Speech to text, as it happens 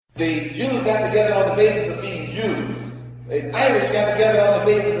The Jews got together on the basis of being Jews. The Irish got together on the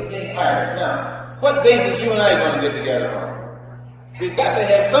basis of being Irish. Now, what basis you and I are going to get together on? We've got to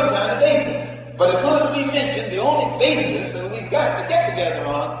have some kind of basis. But as soon as we mention the only basis that we've got to get together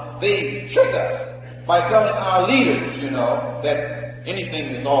on, they trick us by telling our leaders, you know, that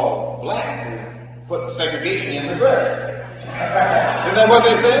anything that's all black is put segregation in reverse. Isn't that what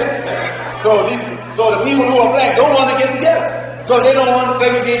they said? So the people who are black don't want to get together. Because they don't want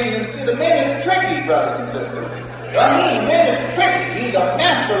segregation. And the man is tricky, brothers and sisters. I mean, man is tricky. He's a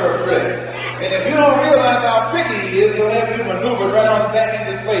master of trick. And if you don't realize how tricky he is, he'll have you maneuvered right on back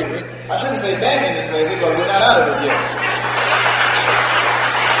into slavery. I shouldn't say back into slavery because we're not out of it yet.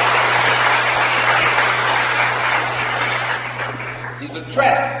 He's a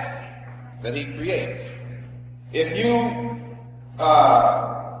trap that he creates. If you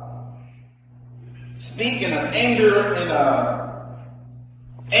speak in an angry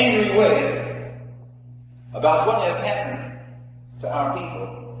way about what has happened to our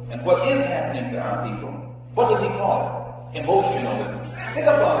people and what is happening to our people, what does he call it? Emotionalism. Pick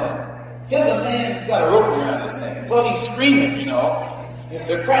up on that. Here's a man who's got a rope around his neck. Well, he's screaming, you know.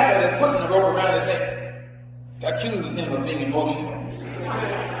 The cracker that's putting the rope around his neck accuses him of being emotional.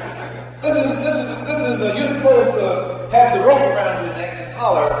 You're supposed to have the rope around your neck and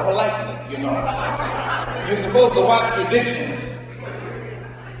holler politely, you know. You're supposed to watch your diction.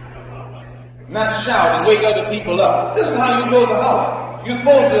 Not shout and wake other people up. This is how you're supposed to holler. You're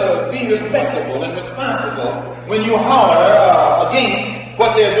supposed to be respectable and responsible when you holler against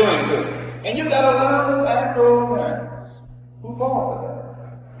what they're doing to you. And you got a lot of Afro-Americans who fall for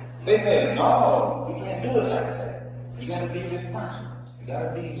that. They say, no, you can't do it like that. You got to be responsible. You got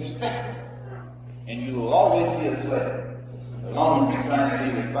to be respectful. And you will always be a slave. As long as you're trying to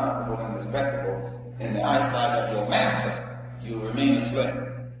be responsible and respectable in the eyesight of your master, you'll remain a slave.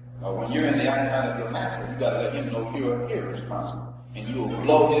 When you're in the eyesight of your master, you got to let him know you're irresponsible. And you will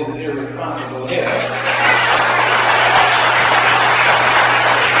blow his irresponsible head.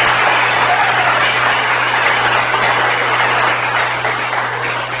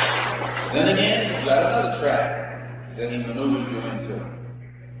 Then again, you've got another trap that he maneuvers you into.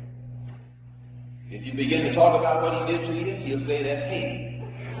 If you begin to talk about what he did to you, he'll say that's hate.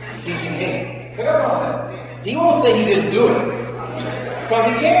 He's teaching hate. Pick up on that. He won't say he didn't do it, because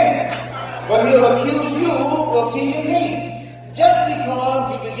he can. But he'll accuse you of teaching hate, just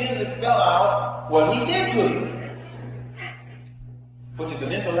because you begin to spell out what he did to you. Which is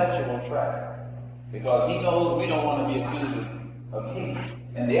an intellectual trap, because he knows we don't want to be accused of hate.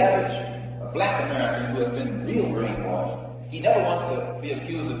 And the average black American who has been real brainwashed, he never wants to be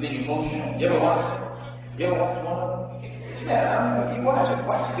accused of being emotional. You ever watch one of them? Yeah, you watch it.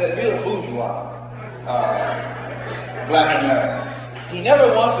 Watch it. That real bourgeois black American. He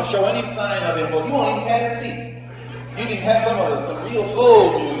never wants to show any sign of it. Well, you won't even have his teeth. You can have some real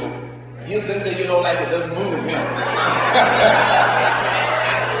soul music. He'll sit there, you know, like it doesn't move him.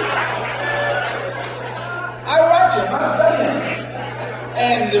 I watch him. I study him.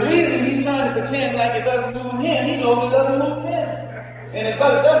 And the reason he's trying to pretend like it doesn't move him, he knows it doesn't move him. And it's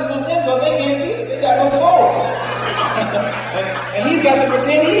because it doesn't move him, so they can't see it. They got no soul. and he's got to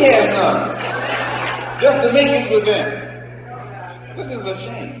pretend he has none, just to make it with them. This is a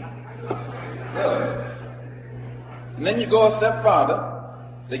shame. Really. And then you go a step farther,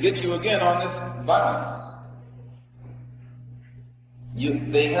 they get you again on this violence.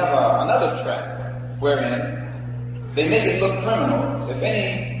 They have another trap wherein they make it look criminal if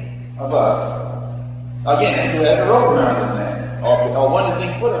any of us, again, who has a rope around his neck, or one is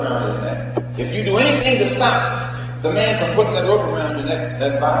being put around his neck, if you do anything to stop the man from putting that rope around your neck,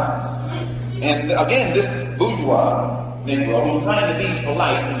 that's violence. And again, this bourgeois Negro who's trying to be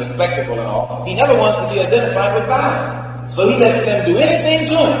polite and respectable and all, he never wants to be identified with violence. So he lets them do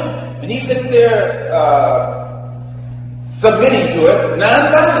anything to him. And he sits there submitting to it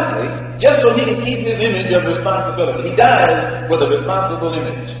non-violently, just so he can keep his image of responsibility. He dies with a responsible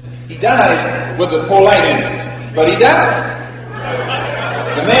image. He dies with a polite image. But he dies.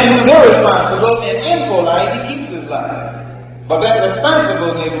 The man who's irresponsible and impolite, he keeps his life. But that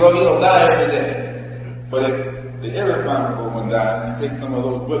responsible Negro, he'll die every day. But if the irresponsible one dies, he takes some of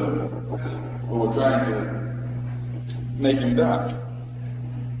those with him who were trying to make him die.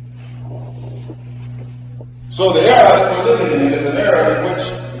 So the era that we're living in is an era in which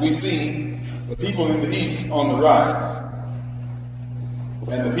we see the people in the East on the rise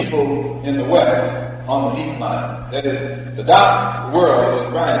and the people in the West on the decline. That is, the dark world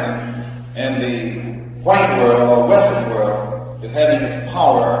is rising and the white world or Western world is having its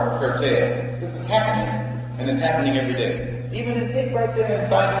power curtailed. This is happening, and it's happening every day. Even in take right there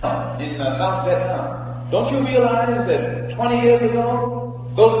in Saigon, in South Vietnam. Don't you realize that 20 years ago,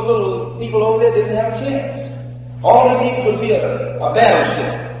 those little people over there didn't have a chance? All they needed would be a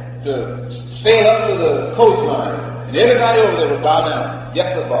battleship to sail up to the coastline, and everybody over there would bow down.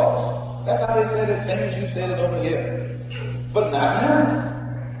 Yes, the boss. That's how they said it, same as you said it over here. But not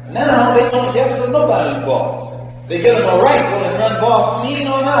now. Now they don't yes to nobody's boss. They get them a rifle and run boss clean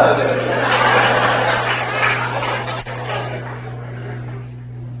on out of there.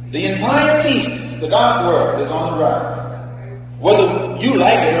 The entire East, the dark world, is on the rise. Whether you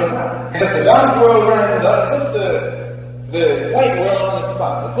like it or not. If the dark world rises up, it puts the white world on the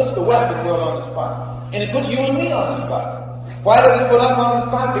spot. It puts the western world on the spot. And it puts you and me on the spot. Why does it put us on the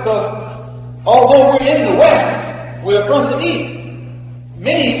spot? Because although we're in the West, we're from the East.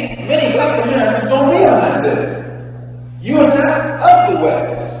 Many black Americans don't realize this. You are not of the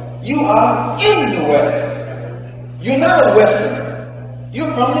West. You are in the West. You're not a Westerner.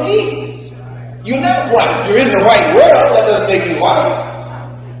 You're from the East. You're not white. You're in the white world. That doesn't make you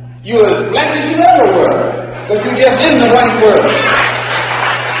white. You're as black as you ever were. But you're just in the white world.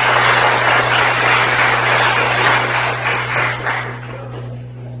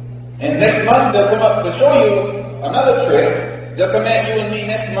 And next month they'll come up to show you another trick. They'll come at you and me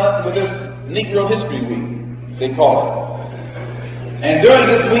next month with this Negro History Week, they call it. And during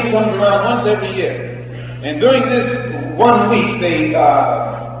this week comes around once every year. And during this 1 week, they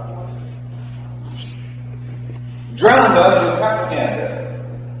drowned us with propaganda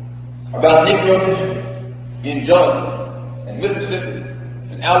about Negro history in Georgia and Mississippi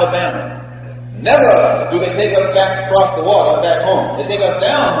and Alabama. Never do they take us back across the water back home. They take us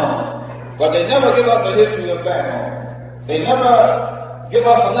down home, but they never give us the history of back home. They never give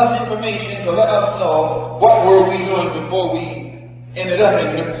us enough information to let us know what were we doing before we ended up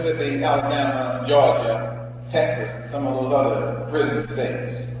in Mississippi, Alabama, Georgia, Texas, some of those other prison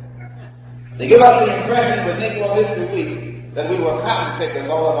states. They give us the impression with Negro History Week that we were cotton pickers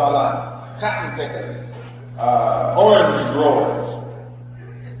all of our lives. Cotton pickers, orange growers,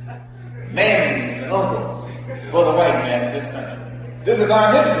 mammies and uncles for the white man in this country. This is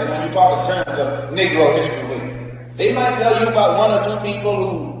our history when you talk in terms of Negro History Week. They might tell you about one or two people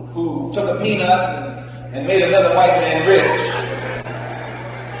who took a peanut and made another white man rich.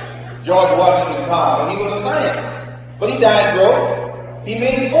 George Washington Carver, he was a scientist, but he died broke. He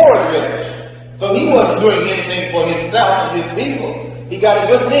made Ford rich. So he wasn't doing anything for himself and his people. He got a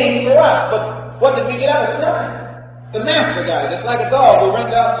good name for us, but what did we get out of it? Nothing. The master got it. It's like a dog who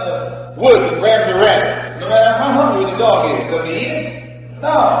runs out in the woods and grabs a rabbit. No matter how hungry the dog is, does he eat it?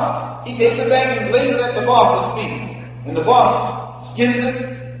 No. He takes it back and lays it at the boss's feet. And the boss skins it,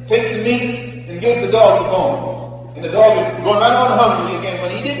 takes the meat, and gives the dog the bone. And the dog is going right on hungry again.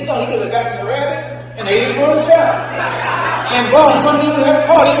 When he didn't know, he could have gotten the rabbit and ate it for himself. And boss couldn't even have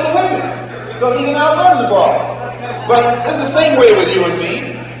caught him to whip it. So he can outrun the boss. But it's the same way with you and me.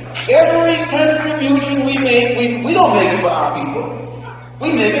 Every contribution we make, we don't make it for our people.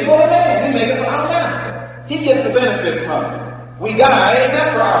 We make it for the man. We make it for our master. He gets the benefit from it. We die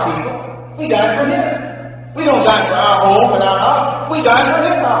not for our people. We die for him. We don't die for our home and our house. We die for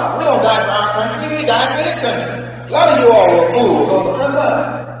his house. We don't die for our country. We die for his country. A lot of you all were fools on the front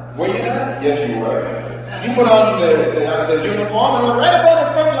line. Were you not? Yes, you were. You put on the uniform and were right up on the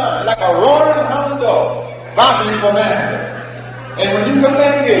front line, like a roaring hound dog, barking for master. And when you come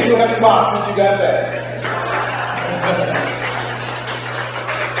back here, you'll have to bark once you got back.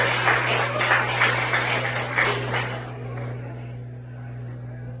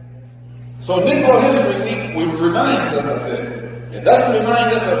 So Negro History Week reminds us of this. It doesn't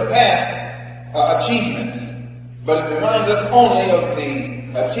remind us of past achievements, but it reminds us only of the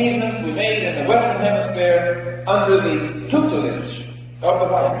achievements we made in the Western Hemisphere under the tutelage of the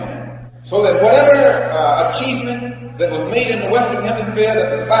white man. So that whatever achievement that was made in the Western Hemisphere that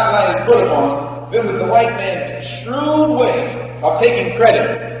the spotlight is put upon, this is the white man's shrewd way of taking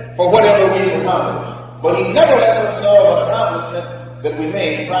credit for whatever we accomplished. But he never lets us know of an accomplishment that we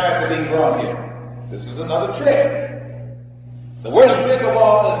made prior to being brought here. This is another trick. The worst trick of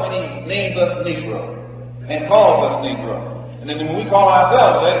all is when he names us Negro and calls us Negro. And then when we call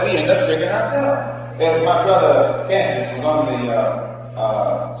ourselves that, we end up tricking ourselves. As my brother Cassius was on the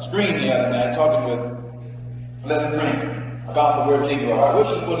screen the other night talking with Les Green about the word Negro. I wish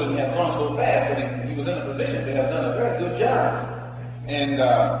he wouldn't have gone so fast, but he was in a position to have done a very good job. And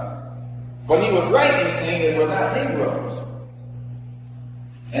but he was right in saying that we're not Negroes.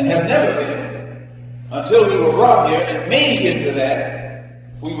 And have never been until we were brought here and made into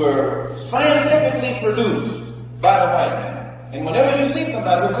that. We were scientifically produced by the white man. And whenever you see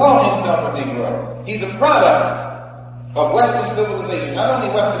somebody who calls himself a Negro, he's a product of Western civilization, not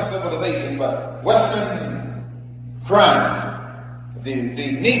only Western civilization, but Western crime, the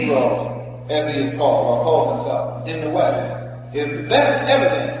Negro, as he is called, or calls himself, in the West, is the best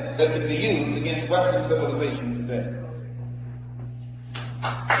evidence that could be used against Western civilization today.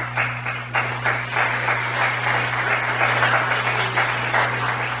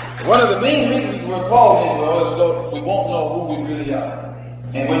 One of the main reasons we're called Negro is so we won't know who we really are.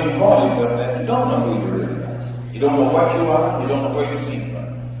 And when you call yourself that, you don't know who you really are. You don't know what you are, you don't know where you came from.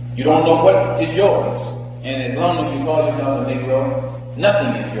 You don't know what is yours. And as long as you call yourself a Negro,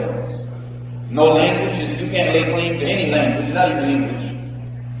 nothing is yours. No language, you can't lay claim to any language, not even English.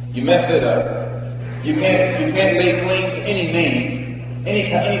 You mess it up. You can't lay claim to any name, any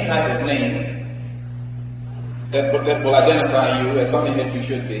type of name that will identify you as something that you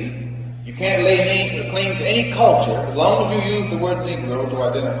should be. You can't lay claim to any culture as long as you use the word Negro to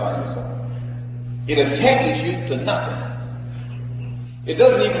identify yourself. It attaches you to nothing. It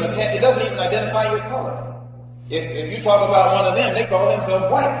doesn't even identify your color. If you talk about one of them, they call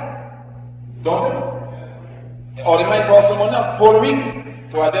themselves white, don't they? Or they might call someone else Puerto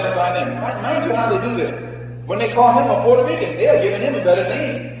Rican to identify them. Mind you how they do this. When they call him a Puerto Rican, they're giving him a better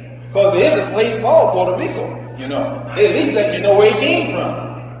name. Because there is a place called Puerto Rico. You know, they at least let you know where he came from.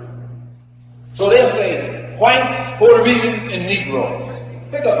 So they'll say, whites, Puerto Ricans, and Negroes.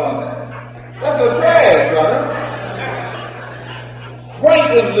 Pick up on that. That's a drag, brother.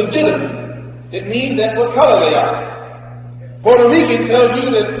 White is legitimate. It means that's what color they are. Puerto Rican tells you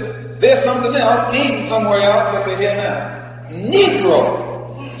that there's something else, came somewhere else that they're here now.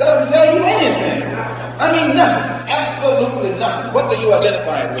 Negro doesn't tell you anything. I mean nothing. Absolutely nothing. What do you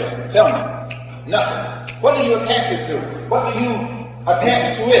identify with? Tell me. Nothing. What do you attach it to? What do you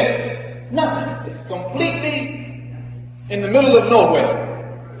attach to it? Nothing. It's completely in the middle of nowhere.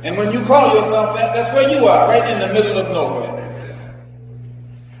 And when you call yourself that, that's where you are, right in the middle of nowhere.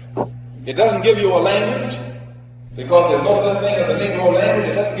 It doesn't give you a language, because there's no such thing as a Negro language.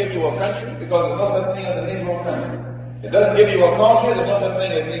 It doesn't give you a country, because there's no such thing as a Negro country. It doesn't give you a culture. There's no such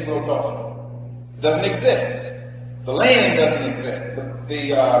thing as Negro culture. It doesn't exist. The land doesn't exist.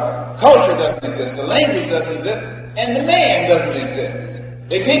 The culture doesn't exist. The language doesn't exist. And the man doesn't exist.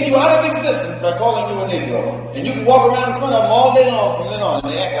 They take you out of existence by calling you a Negro. And you can walk around in front of them all day long from then on, and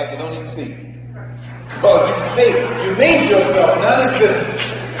they act like you don't even see. Because you made yourself non-existent.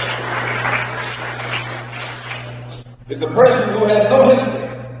 It's a person who has no history.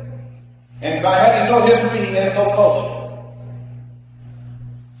 And by having no history, he has no culture.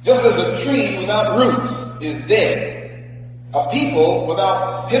 Just as a tree without roots is dead, a people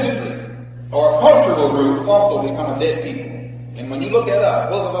without history or cultural roots also become a dead people. And when you look at us,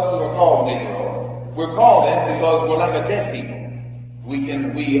 those of us who are called Negro, we're called that because we're like a dead people. We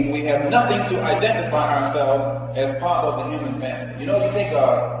have nothing to identify ourselves as part of the human family. You know, you take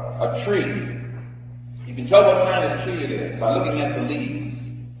a tree, you can tell what kind of tree it is by looking at the leaves.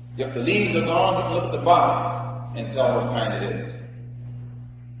 If the leaves are gone, you can look at the bark and tell what kind it is.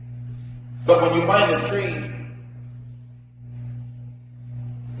 But when you find a tree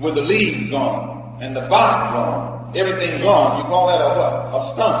with the leaves gone and the bark gone, everything gone, you call that a what? A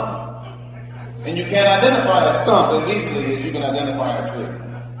stump. And you can't identify a stump as easily as you can identify a tree.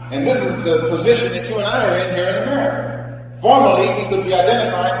 And this is the position that you and I are in here in America. Formerly, we could be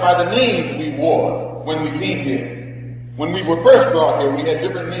identified by the names we wore when we came here. When we were first brought here, we had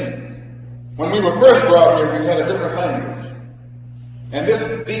different names. When we were first brought here, we had a different language. And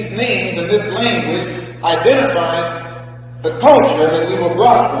these names and this language identified the culture that we were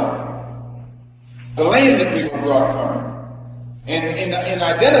brought from, the land that we were brought from. And in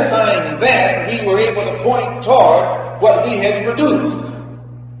identifying that, we were able to point toward what we had produced,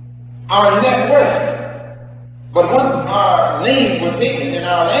 our net worth. But once our names were taken and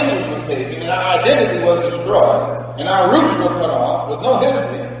our language was taken and our identity was destroyed and our roots were cut off with no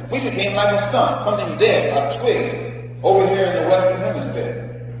history, we became like a stump, something dead, a twig, over here in the Western Hemisphere.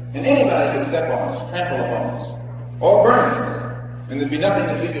 And anybody could step on us, trample upon us, or burn us, and there'd be nothing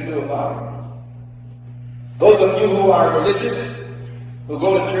that we could do about it. Those of you who are religious, who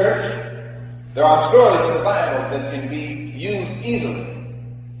go to church, there are stories in the Bible that can be used easily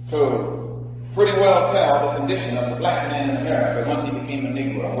to pretty well tell the condition of the black man in America once he became a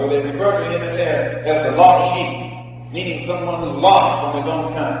Negro, where they refer to him in there as the lost sheep, meaning someone who's lost from his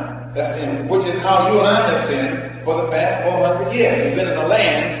own kind. Which is how you and I have been for the past 400 years. We've been in a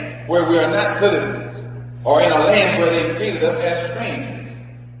land where we are not citizens, or in a land where they treated us as strangers.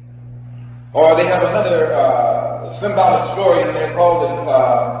 Or they have another symbolic story in there called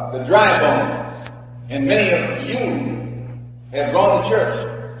the dry bones. And many of you have gone to church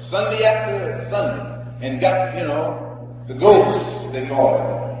Sunday after Sunday and got, The ghosts, they call it.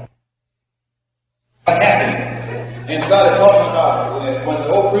 Happened. And started talking about, when the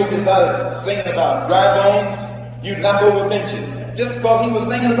old preacher started singing about dry bones, you knock over benches. Just because he was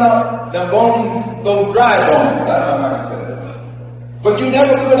singing about them bones, those dry bones, I don't know how to say it. But you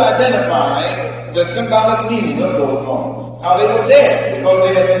never could identify the symbolic meaning of those bones. How they were dead because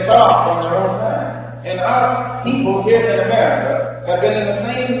they had been cut off from their own time. And our people here in America have been in the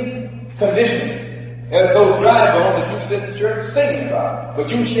same condition as those dry bones that you sit in church singing about. But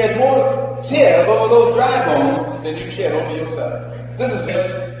you shed more tears over those dry bones than you shed over yourself. This is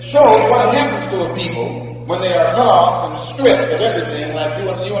shows what happens to a people when they are cut off and stripped of everything, like you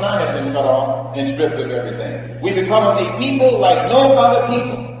and I have been cut off and stripped of everything. We become a people like no other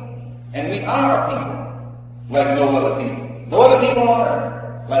people. And we are a people like no other people. No other people on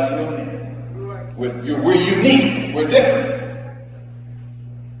earth like you and me. We're unique. We're different.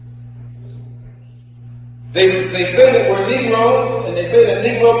 They say that we're Negroes, and they say that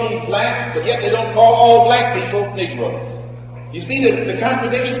Negro means black, but yet they don't call all black people Negroes. You see the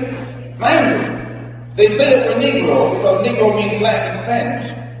contradiction? Language. They say that we're Negro because Negro means black in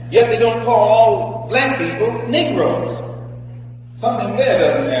Spanish. Yet they don't call all black people Negroes. Something there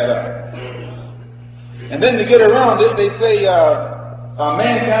doesn't add up. And then to get around it, they say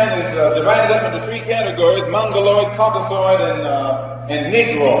mankind is divided up into three categories: Mongoloid, Caucasoid, and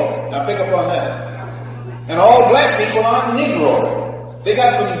Negro. Now pick up on that. And all black people aren't Negro. They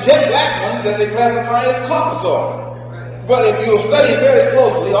got some jet black ones that they classify as Caucasoid. But if you study very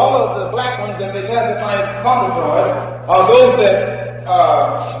closely, all of the black ones that they classify as Caucasoid are those that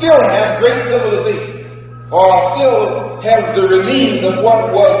still have great civilization, or still have the remains of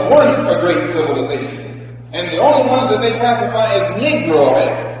what was once a great civilization. And the only ones that they classify as Negroid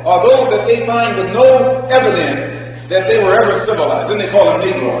are those that they find with no evidence that they were ever civilized. Then they call them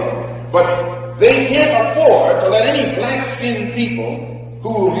Negroid. But they can't afford to let any black-skinned people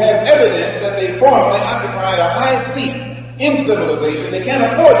who have evidence that they formerly occupied a high seat in civilization, they can't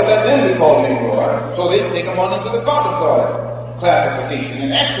afford to let them be called Negroid, so they take them on into the Caucasoid classification.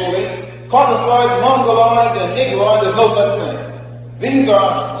 And actually, Caucasoid, Mongoloid, and Negroid, there's no such thing. These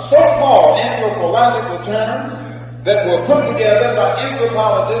are so-called anthropological terms that were put together by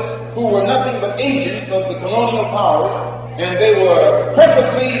anthropologists who were nothing but agents of the colonial powers, and they were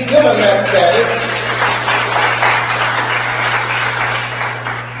purposely given that status.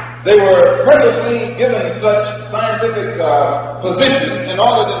 They were purposely given such scientific position in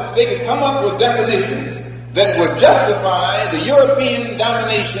order that they could come up with definitions that would justify the European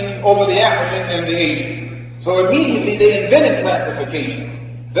domination over the African and the Asian. So immediately they invented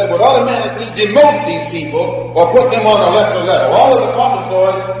classifications that would automatically demote these people or put them on a lesser level. All of the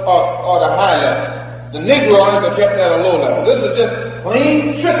Caucasoids are the high level. The Negroids are kept at a low level. This is just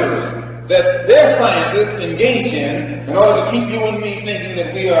plain trickery that their scientists engage in order to keep you and me thinking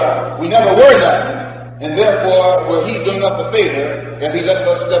that we never were nothing, and therefore he's doing us a favor as he lets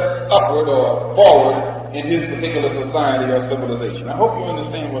us step upward or forward in his particular society or civilization. I hope you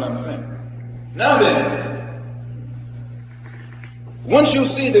understand what I'm saying. Now then, once you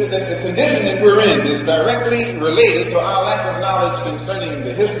see that the condition that we're in is directly related to our lack of knowledge concerning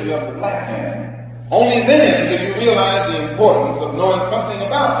the history of the black man, only then do you realize the importance of knowing something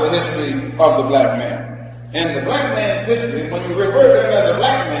about the history of the black man. And the black man's history, when you refer to him as a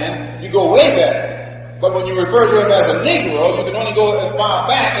black man, you go way back. But when you refer to him as a Negro, you can only go as far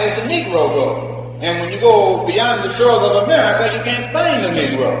back as the Negro goes. And when you go beyond the shores of America, you can't find the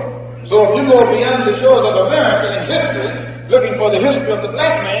Negro. So if you go beyond the shores of America in history, looking for the history of the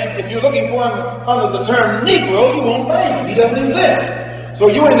black man, if you're looking for him under the term Negro, you won't find him. He doesn't exist. So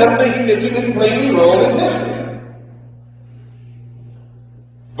you end up thinking that you didn't play any role in history.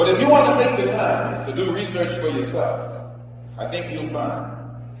 But if you want to take the time to do research for yourself, I think you'll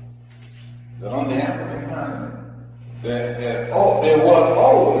find that on the African continent, there was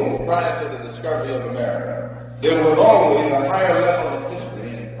always, prior to the discovery of America, there was always a higher level of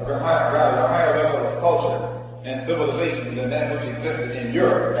history, or rather a higher level of culture and civilization than that which existed in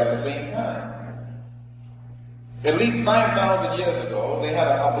Europe at the same time. At least 9,000 years ago, they had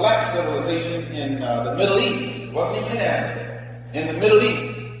a black civilization in the Middle East. Wasn't even Africa. In the Middle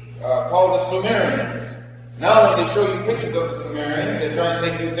East, called the Sumerians. Now when they show you pictures of the Sumerians, they're trying to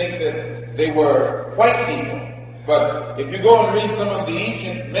make you think that they were white people. But if you go and read some of the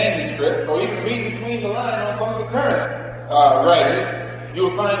ancient manuscripts, or even read between the lines on some of the current writers,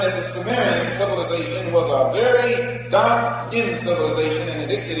 you'll find that the Sumerian civilization was a very dark-skinned civilization, and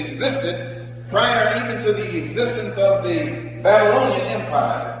it existed prior even to the existence of the Babylonian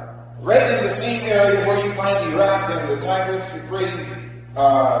Empire, right in the same area where you find Iraq and the Tigris, Euphrates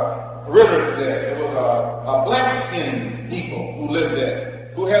rivers there. There was a black-skinned people who lived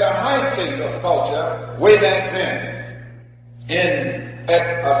there, who had a high state of culture way back then. And at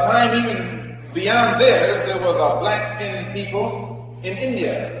a time even beyond theirs, there was a black-skinned people in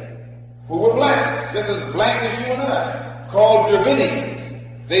India who were black, just as black as you and I, called Dravidians.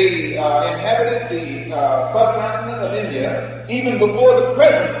 They inhabited the subcontinent of India even before the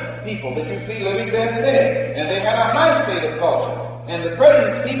present people that you see living there today. And they had a high state of culture. And the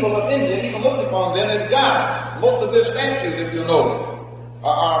present people of India even looked upon them as gods. Most of their statues, if you notice,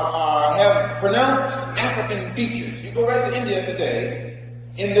 have pronounced African features. You go right to India today,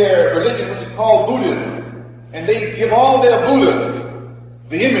 in their religion, which is called Buddhism, and they give all their Buddhas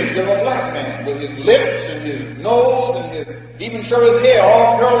the image of a black man, with his lips and his nose and even show his hair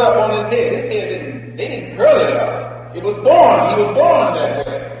all curled up on his head. His hair they didn't curl it up. It was born. He was born that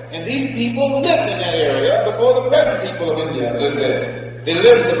way. And these people lived in that area before the present people of India lived there.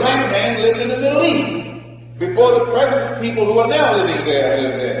 The black man lived in the Middle East before the present people who are now living there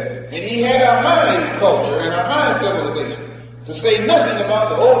lived there. And he had a high culture and a high civilization, to say nothing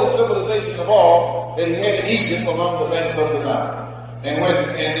about the oldest civilization of all that he had in Egypt along the banks of the Nile. And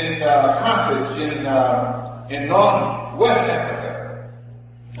in Carthage in northwest Africa,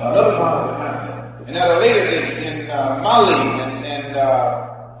 another part of the continent, and at a later date in Mali and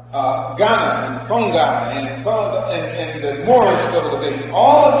Ghana and Tonga and the Moorish civilization.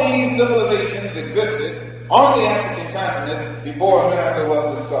 All of these civilizations existed on the African continent before America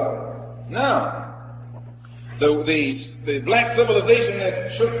was discovered. Now, the black civilization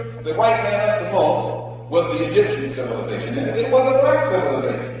that shook the white man up the most was the Egyptian civilization. And it was a black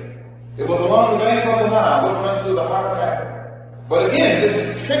civilization. It was along the banks of the Nile, which runs through the heart of Africa. But again, this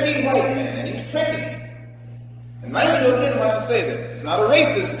is a tricky white man, and he's tricky. And mind you again when I say this, it's not a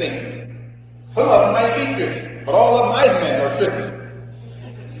racist thing. Some of them might be tricky, but all of white men are tricky.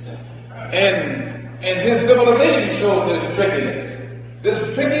 And his civilization shows his trickiness. This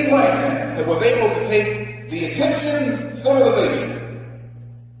tricky white man that was able to take the Egyptian civilization,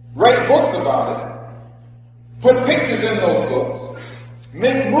 write books about it, put pictures in those books,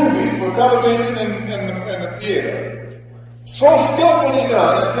 make movies for television and the theater. So skillfully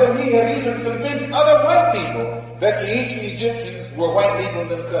done until he has even convinced other white people that the ancient Egyptians were white people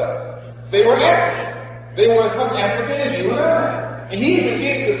themselves. They were Africans. They were some African as you and I. And he even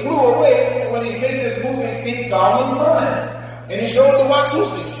gave the clue away when he made this movie King Solomon's Mines. And he showed the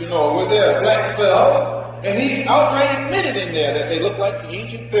Watusis, with their black cells. And he outright admitted in there that they looked like the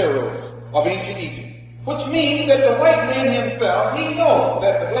ancient pharaohs of ancient Egypt. Which means that the white man himself, he knows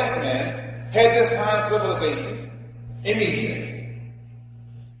that the black man had this high civilization in Egypt.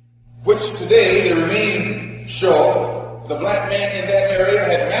 Which today the remains show the black man in that area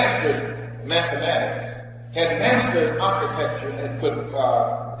had mastered mathematics, had mastered architecture, had put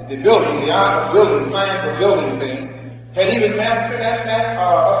the building, the art of building, science of building things, had even mastered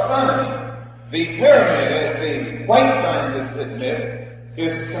astronomy. The pyramid, as the white scientists admit,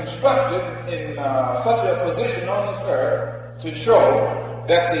 is constructed in such a position on this earth to show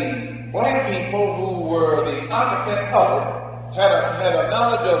that the black people who were the architects of it had a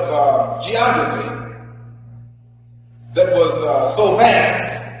knowledge of geography that was so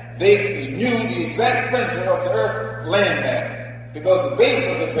vast, they knew the exact center of the earth's landmass, because the base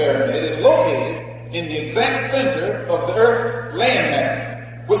of the pyramid is located in the exact center of the earth's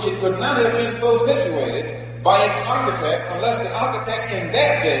landmass, which it could not have been so situated by its architect unless the architect in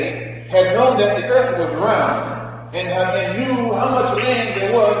that day had known that the earth was round and knew how much land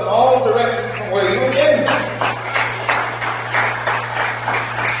there was in all directions from where he was standing.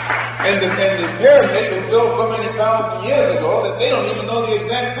 And the pyramid was built so many thousand years ago that they don't even know the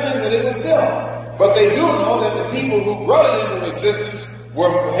exact time that it was built. But they do know that the people who brought it into existence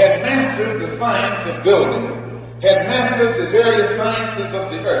had mastered the science of building, had mastered the various sciences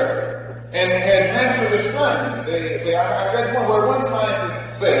of the earth, and had mastered astronomy. I read where one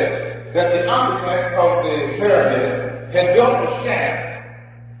scientist said that the architect of the pyramid had built a shaft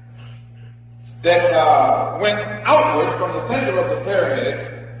that went outward from the center of the pyramid,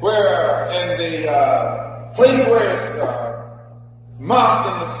 and the place where it marked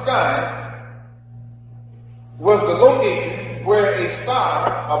in the sky was the location where a star,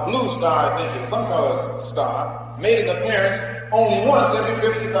 a blue star, I think, some color star, made an appearance only once every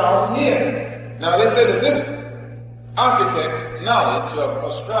 50,000 years. Now they said that this architect's knowledge of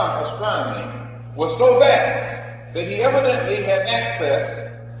astronomy was so vast that he evidently had access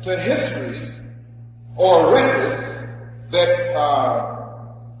to histories or records that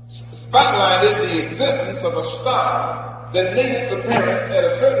spotlighted the existence of a star that made its appearance at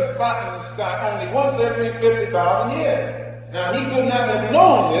a certain spot in the sky only once every 50,000 years. Now, he could not have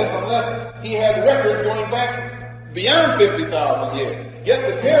known this unless he had records going back beyond 50,000 years. Yet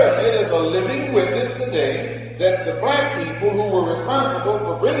the pyramid is a living witness today that the black people who were responsible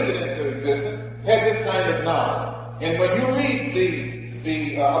for bringing it into existence had this kind of knowledge. And when you read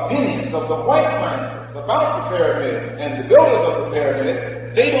the opinions of the white scientists about the pyramid and the builders of the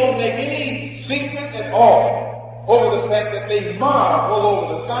pyramid, they don't make any secret at all over the fact that they marvel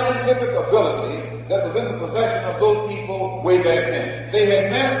over the scientific ability that was in the possession of those people way back then. They had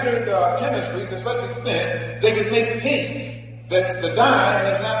mastered chemistry to such extent they could make paints that the dye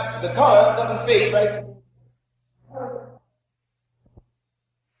has not, the color doesn't fade right.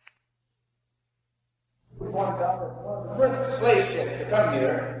 One of the first slave ships to come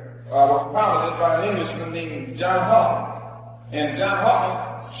here was piloted by an Englishman named John Hawkins. And John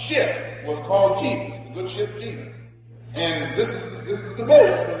Hawkins' ship was called Jesus, the good ship Jesus. And this is the boat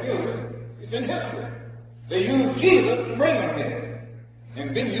that was used. It's in history. They used Jesus to bring them here.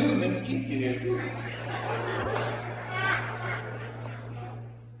 And been using him to keep you here too.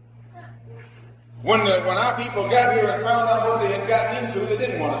 When our people got here and found out what they had gotten into, they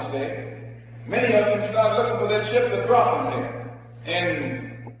didn't want to stay. Many of them started looking for that ship that brought them here.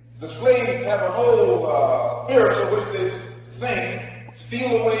 And the slaves have a whole spiritual which they sing,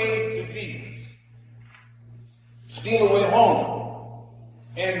 steal away to Jesus. Steal away home.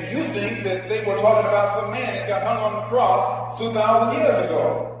 And you think that they were talking about some man that got hung on the cross 2,000 years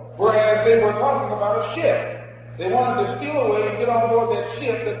ago. Whereas they were talking about a ship. They wanted to steal away and get on board that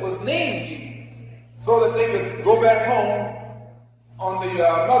ship that was named Jesus, so that they could go back home on the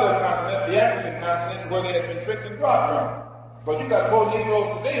mother continent, the African continent, where they had been tricked and brought from. But you got poor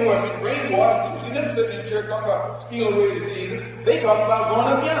Negroes today who have been brainwashed. You see them sitting in church talking about steal away to Jesus. They talk about going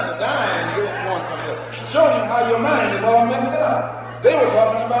up yonder, dying, and just going from there. Showing you how your mind is all messed up. They were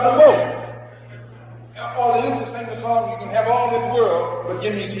talking about a boat. Or they used to sing the song, you can have all this world, but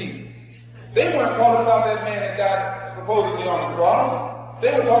give me Jesus. They weren't talking about that man that died supposedly on the cross.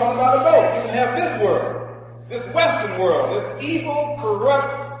 They were talking about a boat. You can have this world. This Western world, this evil,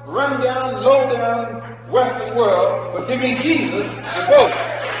 corrupt, run-down, low-down Western world, but give me Jesus, the boat.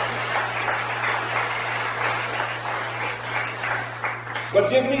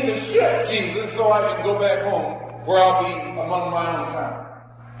 But give me the ship, Jesus, so I can go back home where I'll be among my own kind.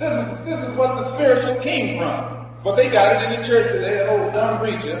 This is what the spiritual came from. But they got it in the church today. That old dumb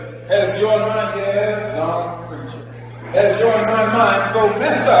preacher has your mind, yes, dumb preacher. Has your and my mind so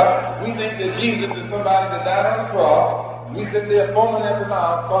messed up, we think that Jesus is somebody that died on the cross. We sit there foaming at the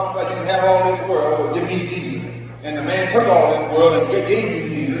mouth, talking about you can have all this world, but give me Jesus. And the man took all this world and gave you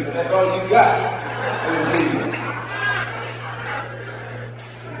Jesus, and that's all you got. It was Jesus.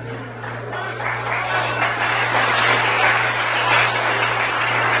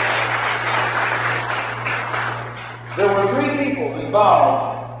 There were three people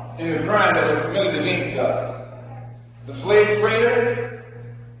involved in the crime that was committed against us. The slave trader,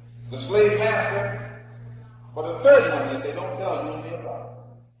 the slave master, but a third one that they don't tell you anything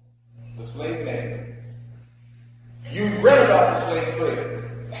about. The slave master. You read about the slave trader,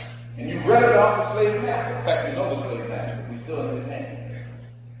 and you read about the slave master. In fact, you know the slave master. He's still in his hand.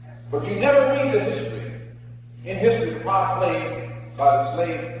 But you never read the history. In history, the part played by the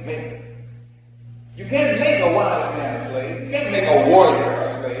slave maker. You can't make a wise man a slave. You can't make a warrior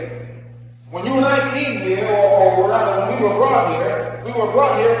a slave. When you and I came here, or rather when we were brought here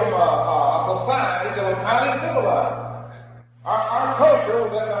from a society that was highly civilized. Our culture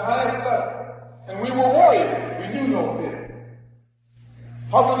was at the highest level. And we were warriors. We knew no fear.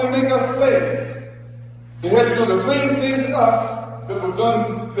 How could they make us slaves? They had to do the same thing to us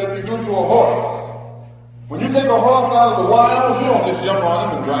that you do to a horse. When you take a horse out of the wild, you don't just jump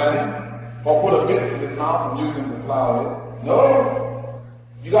on him and ride him, or put a bit in his mouth and use him to plow it. No.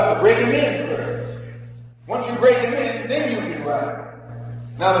 You got to break him in first. Once you break him in, then you can ride.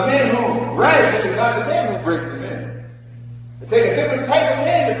 Now the man who rides him is not the man who breaks him in. It takes a different type of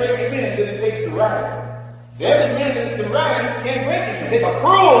man to break him in than it takes to ride. The average man that can ride can't break him in. It takes a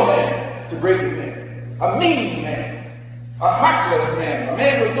cruel man to break him in. A mean man. A heartless man. A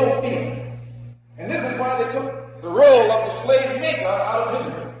man with no feeling. And this is why they took the role of the slave maker out of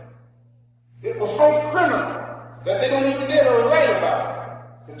history. It was so criminal that they don't even dare to write about it.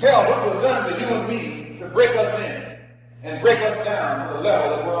 To tell what was done to you and me to break us in and break us down to the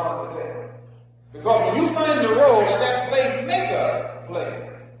level that we're on today. Because when you find the role that slave maker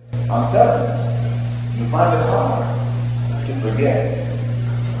played, I'm telling you, you find it hard to forget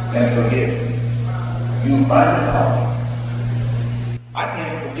and forgive. You find it hard. I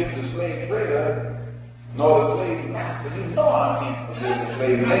can't forgive the slave trader nor the slave master. You know I can't forgive the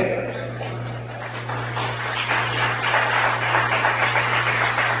slave maker.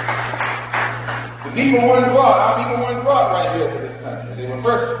 People weren't brought, our people weren't brought right here to this country. They were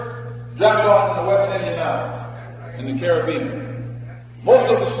first dropped off in the West Indian Islands, in the Caribbean. Most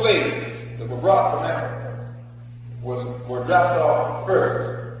of the slaves that were brought from Africa were dropped off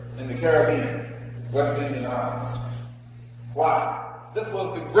first in the Caribbean, West Indian Islands. Why? This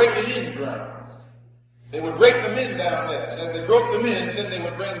was the breaking in grounds. They would break the men down there, and as they broke the men, then they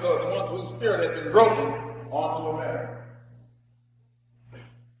would bring the ones whose spirit had been broken onto America.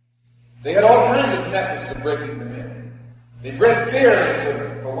 They had all kinds of methods of breaking them in. They bred fear into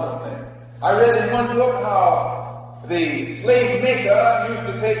them, for one thing. I read in one book how the slave maker used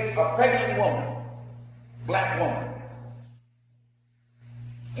to take a pregnant woman, black woman,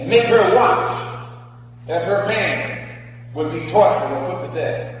 and make her watch as her man would be tortured or put to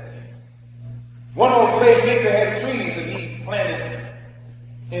death. One old slave maker had trees that he planted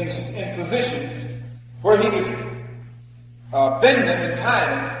in positions where he would bend them and tie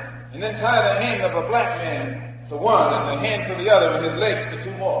them, and then tie the hand of a black man to one and the hand to the other and his legs to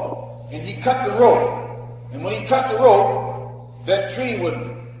two more. And he cut the rope. And when he cut the rope, that tree would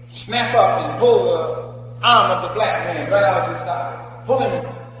snap up and pull the arm of the black man right out of his side. Pull him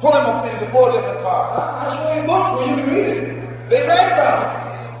up into 4 different parts. I'll show you books where you can read it. They write about it.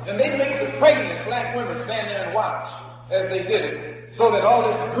 And they make the pregnant black women stand there and watch as they did it, so that all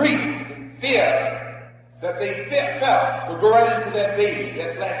this grief and fear that they felt would go right into that baby,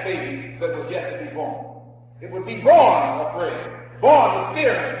 that black baby that was yet to be born. It would be born afraid, born with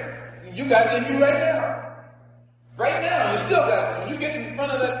fear. You got it in you right now. Right now, you still got it. When you get in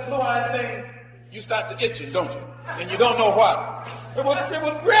front of that blue-eyed thing, you start to itching, don't you? And you don't know what. It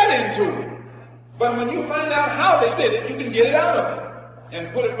was bred into you. But when you find out how they did it, you can get it out of it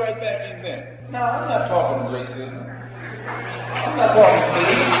and put it right back in there. Now, I'm not talking racism. I'm not talking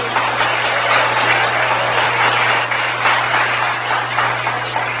slavery.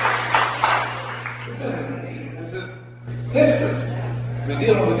 History. We're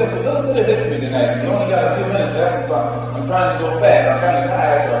dealing with just a little bit of history tonight. We only got a few minutes left, but I'm trying to go fast. I'm kind of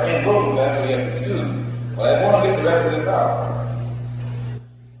tired, so I can't go too fast, so you have to excuse me. But I just want to get the rest of this out.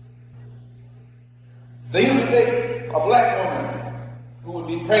 They used to take a black woman who would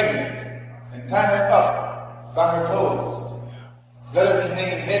be pregnant and tie her up by her toes. Let her be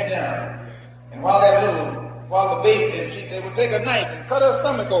hanging head down. And while the baby, they would take a knife and cut her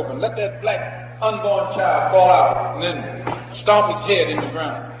stomach open, let that black unborn child fall out, and then stomp its head in the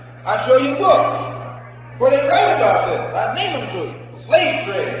ground. I show you books where they write about this. I name them to you. Slave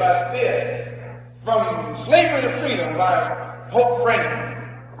Trade by Spear. From Slavery to Freedom by Hope Franklin.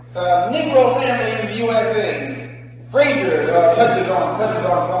 Negro Family in the USA. Fraser touches on some of it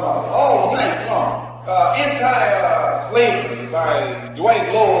all night long. Anti-Slavery by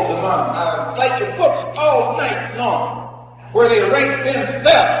Dwight Lowell DeMont. I cite your books all night long where they write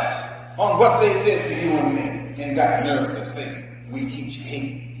themselves on what they did to you and me, and got nerve to say, we teach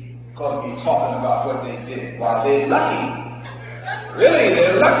hate, because we're talking about what they did. While they're lucky. Really,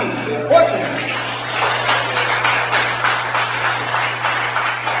 they're lucky. They're fortunate.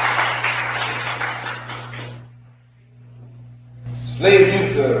 Slaves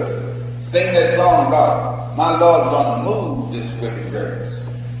used to sing that song about, my Lord's gonna move this wicked race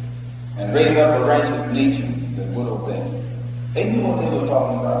and raise up a righteous nation that would obey. They knew what they were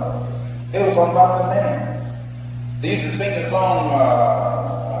talking about. They were talking about the man. They used to sing the song,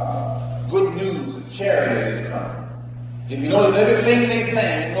 Good News of Charity is coming. If you notice, everything they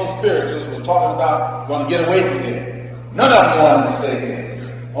sang in those spirituals was talking about going to get away from here. None of them wanted to stay here.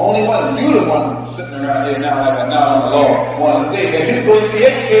 Only one, you the one sitting around here now like a now on the law, wanted to stay here. You're supposed to be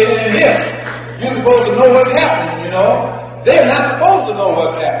educated in this. You're supposed to know what's happening, you know. They're not supposed to know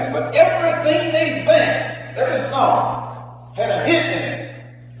what's happening, but everything they sang, every song, had a hint in it.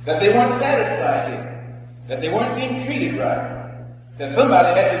 That they weren't satisfied here, that they weren't being treated right, that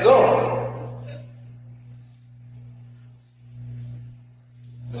somebody had to go.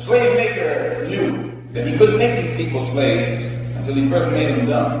 The slave maker knew that he couldn't make these people slaves until he first made them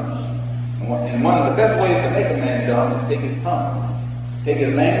dumb. And one of the best ways to make a man dumb is take his tongue, take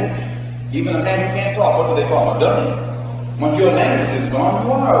his language. Even a man who can't talk, what do they call him? A dummy. Once your language is gone,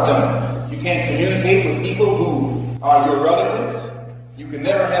 you are a dummy. You can't communicate with people who are your relatives. You can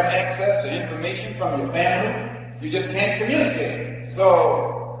never have access to information from your family. You just can't communicate.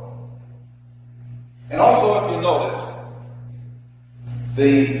 So, and also if you notice,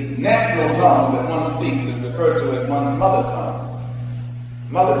 the natural tongue that one speaks is referred to as one's mother tongue.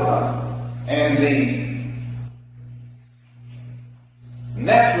 Mother tongue. And the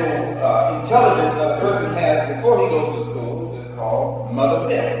natural intelligence that a person has before he goes to school is called mother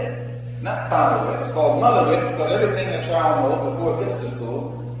wit. Not father wit. It's called mother wit because everything a child knows before it gets to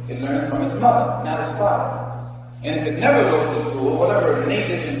school It learns from its mother, not its father. And if it never goes to school, whatever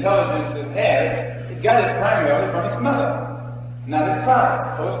native intelligence it has, it got it primarily from its mother, not its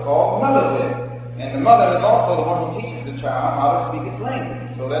father. So it's called motherhood. And the mother is also the one who teaches the child how to speak its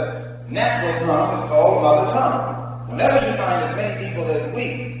language. So that natural tongue is called mother tongue. Whenever you find as many people as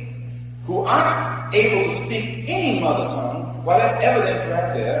we who aren't able to speak any mother tongue, well, that's evidence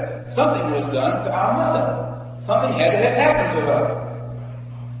right there. Something was done to our mother. Something had to have happened to her.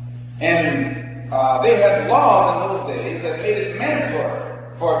 And they had laws in those days that made it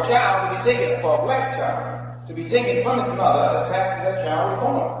mandatory for a child to be taken, for a black child, to be taken from its mother as fast as that child was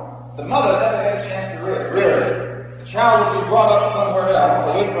born. The mother never had a chance to rear. Really. The child would be brought up somewhere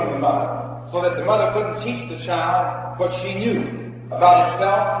else, away from the mother, so that the mother couldn't teach the child what she knew about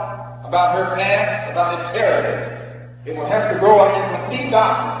itself, about her past, about its heritage. It would have to grow up in complete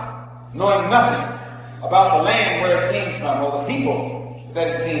darkness, knowing nothing about the land where it came from or the people that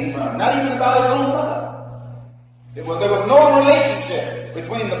it came from, not even about its own mother. There was no relationship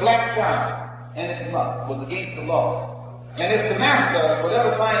between the black child and its mother. It was against the law. And if the master would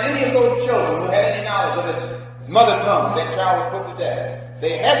ever find any of those children who had any knowledge of its mother tongue, that child was put to death.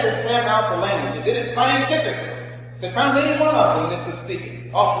 They had to stamp out the language. They did it scientifically. They found any one of them that could speak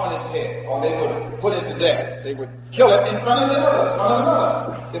it off on its head, or they would put it to death. They would kill it in front of the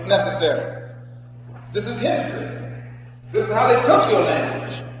mother, if necessary. This is history. This is how they took your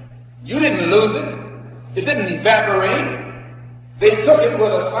language. You didn't lose it. It didn't evaporate. They took it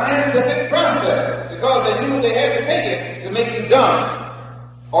with a scientific process because they knew they had to take it to make you dumb,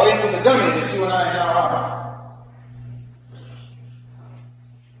 or into the dummy that you and I now are.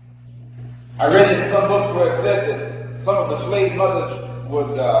 I read in some books where it said that some of the slave mothers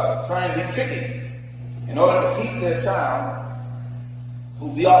would try and be tricky in order to teach their child,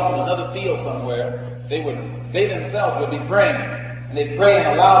 who'd be off in another field somewhere. They themselves would be praying, and they'd pray in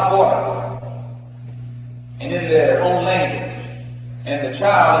a loud voice and in their own language. And the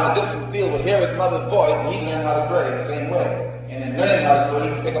child in the distant field would hear his mother's voice, and he'd learn how to pray the same way. And in learning how to pray,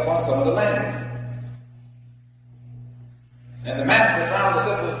 he'd pick up on some of the language. And the master found that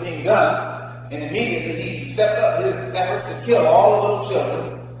this was being done, and immediately he stepped up his efforts to kill all the little children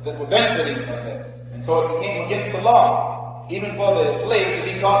that were benefiting from this. And so it became against the law, even for the slave to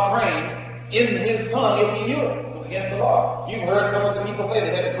be caught praying in his tongue if he knew it. It was against the law. You've heard some of the people say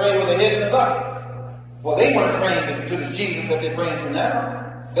they had to pray with their head in the bucket. Well, they weren't praying to the Jesus that they're praying to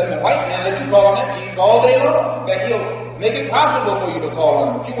now. Then the white man let you call on that Jesus all day long. In fact, he'll make it possible for you to call on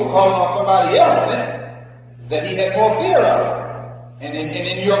him. But you were calling on somebody else then, that he had more fear of. And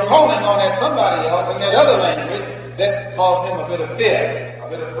in your calling on that somebody else in that other language, that caused him a bit of fear, a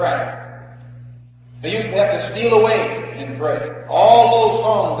bit of fright. They used to have to steal away and pray. All those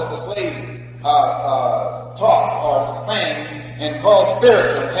songs that the slaves taught or sang and called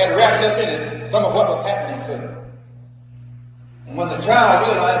spiritual had wrapped up in it some of what was happening to them. And when the child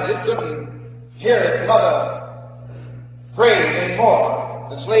realized it couldn't hear its mother pray anymore,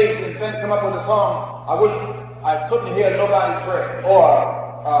 the slaves would then come up with a song, I couldn't hear nobody pray, or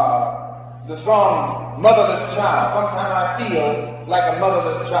the song Motherless Child. Sometimes I feel like a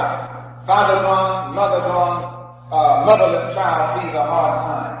motherless child. Father gone, mother gone, motherless child sees a hard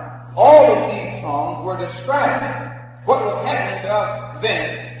time. All of these songs were describing what was happening to us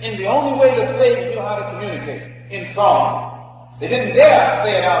then in the only way the slaves knew how to communicate, in song. They didn't dare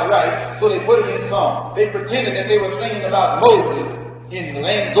say it outright, so they put it in song. They pretended that they were singing about Moses in the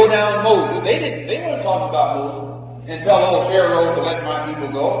land, go down Moses. They weren't talking about Moses and tell old Pharaoh to let my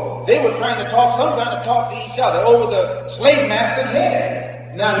people go. They were trying to talk to each other over the slave master's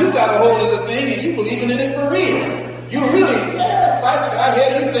head. Now you got a hold of the thing and you believing in it for real. You really, I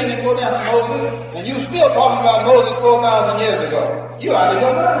hear you singing go down to Moses, and you still talking about Moses 4,000 years ago. You out of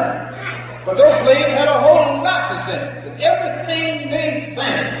your mind. But those slaves had a whole lot of sense. And everything they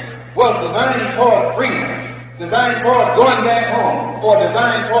sang was designed toward freedom, designed toward going back home, or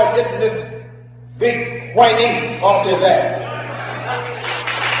designed toward getting this big white ink off their back.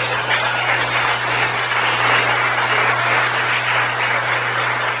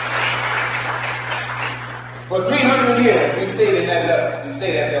 For 300 years, we stayed in that level. We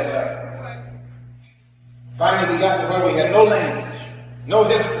stayed at that level. Finally, we got to where we had no language, no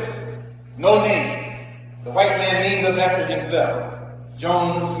history, no name. The white man named us after himself.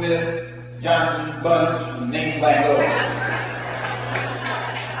 Jones, Smith, Johnson, Bunch, and names like those.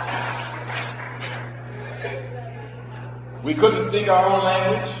 We couldn't speak our own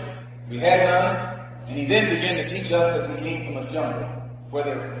language. We had none. And he then began to teach us that we came from a jungle, where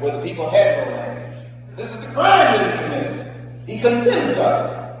the people had no language. This is the crime that he committed. He convinced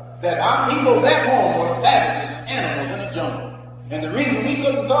us that our people back home were savages, animals in a jungle. And the reason we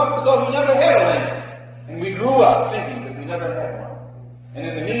couldn't talk was because we never had a language. And we grew up thinking that we never had one. And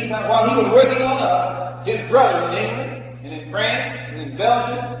in the meantime, while he was working on us, his brother in England, and in France, and in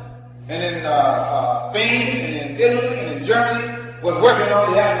Belgium, and in Spain, and in Italy, and in Germany, was working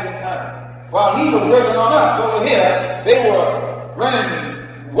on the African continent. While he was working on us over here, they were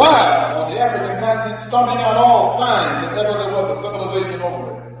running wild on the African continent, stomping out all signs that ever there was a civilization over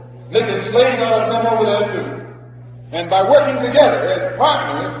it, making slaves out of them over there too. And by working together as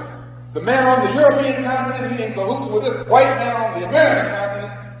partners, the man on the European continent, he in cahoots with this white man on the American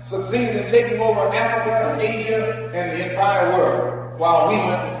continent, succeeded in taking over Africa and Asia and the entire world while we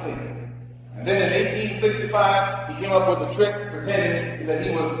went to sleep. And then in 1865, he came up with a trick pretending that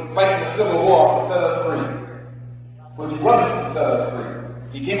he was fighting a civil war to set us free, which he wasn't to set us free.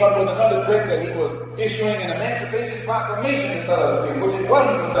 He came up with another trick that he was issuing an Emancipation Proclamation to set us free, which it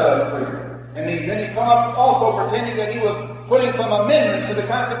wasn't to set us free. And then he come up also pretending that he was putting some amendments to the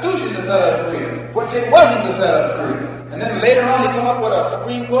Constitution to set us free, which it wasn't to set us free. And then later on he come up with a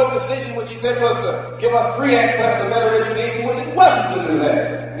Supreme Court decision which he said was to give us free access to better education, which it wasn't to do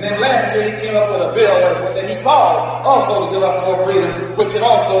that. And then last year he came up with a bill that he called also to give us more freedom, which it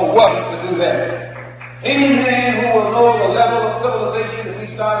also wasn't to do that. Any man who will know the level of civilization that we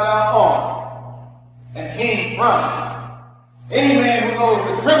started out on and came from, any man who knows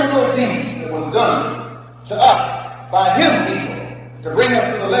the criminal deeds that was done to us by his people to bring us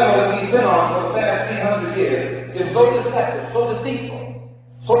to the level that we've been on for the past 300 years is so deceptive, so deceitful,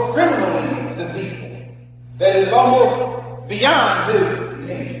 so criminally deceitful, that it is almost beyond his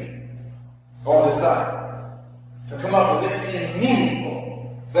nature or desire to come up with anything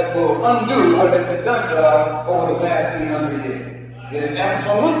meaningful that will undo what has been done to us over the past 300 years. It is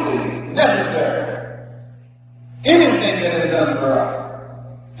absolutely necessary. Anything that is done for us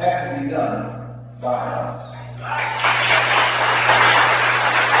has to be done by us.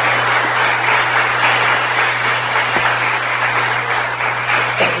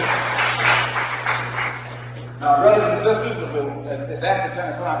 Now, brothers and sisters, it's after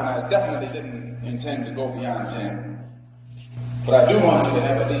 10 o'clock, and I definitely didn't intend to go beyond 10. But I do want you to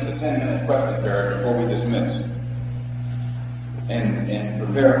have at least a 10-minute question period before we dismiss and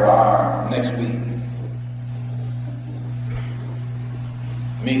prepare for our next week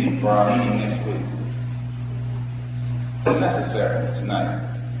meeting, next week. It's necessary tonight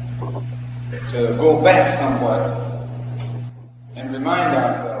to go back somewhat and remind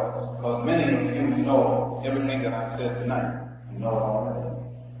ourselves, because many of you know everything that I've said tonight. You know it already.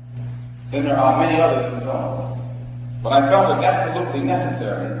 Then there are many others who don't. But I felt it absolutely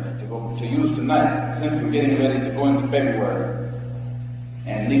necessary to use tonight, since we're getting ready to go into February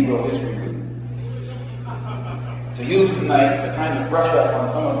and Negro History Week, to use tonight to kind of brush up on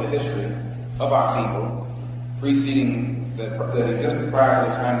some of the history of our people preceding that existed prior to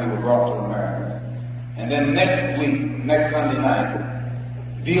the time we were brought to America. And then next week, next Sunday night,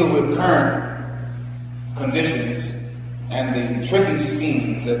 deal with current conditions and the tricky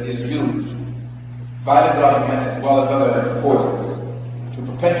schemes that is used by the government as well as other forces to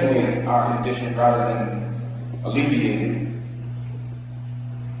perpetuate our condition rather than alleviate it.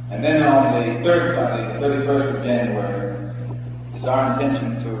 And then on the third Sunday, the 31st of January, it's our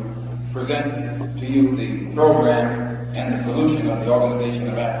intention to present to you the program and the solution of the Organization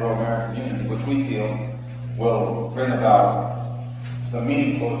of Afro-American Unity, which we feel will bring about some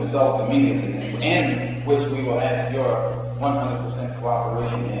meaningful results immediately, and which we will ask your 100%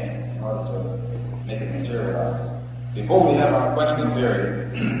 cooperation in order to make it materialize. Before we have our question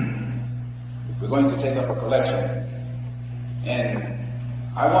period, we're going to take up a collection. And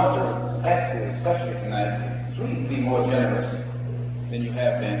I want to ask you, especially tonight, please be more generous than you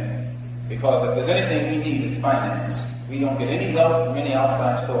have been. Because if there's anything we need, it's finance. We don't get any help from any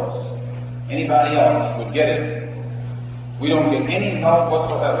outside source. Anybody else would get it. We don't get any help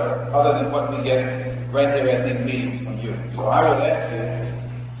whatsoever other than what we get right here at these meetings from you. So I would ask you,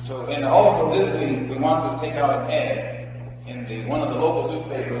 and also this week, we want to take out an ad in one of the local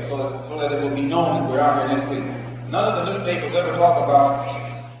newspapers so that it will be known that we are here this week. None of the newspapers ever talk about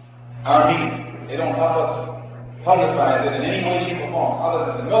our meeting. They don't help us publicize it in any way, shape, or form, other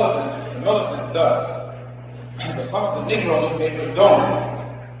than the militant. The militant does. But some of the Negro newspapers don't.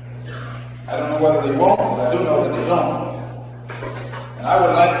 I don't know whether they won't, but I do know that they don't. And I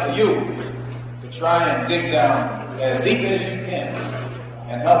would like for you to try and dig down as deep as you can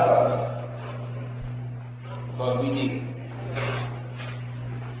and help us, because we need it.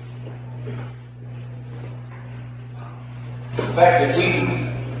 The fact that we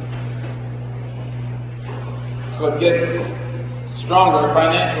could get stronger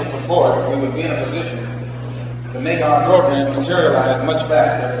financial support, we would be in a position to make our program materialize much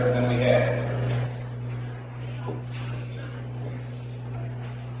faster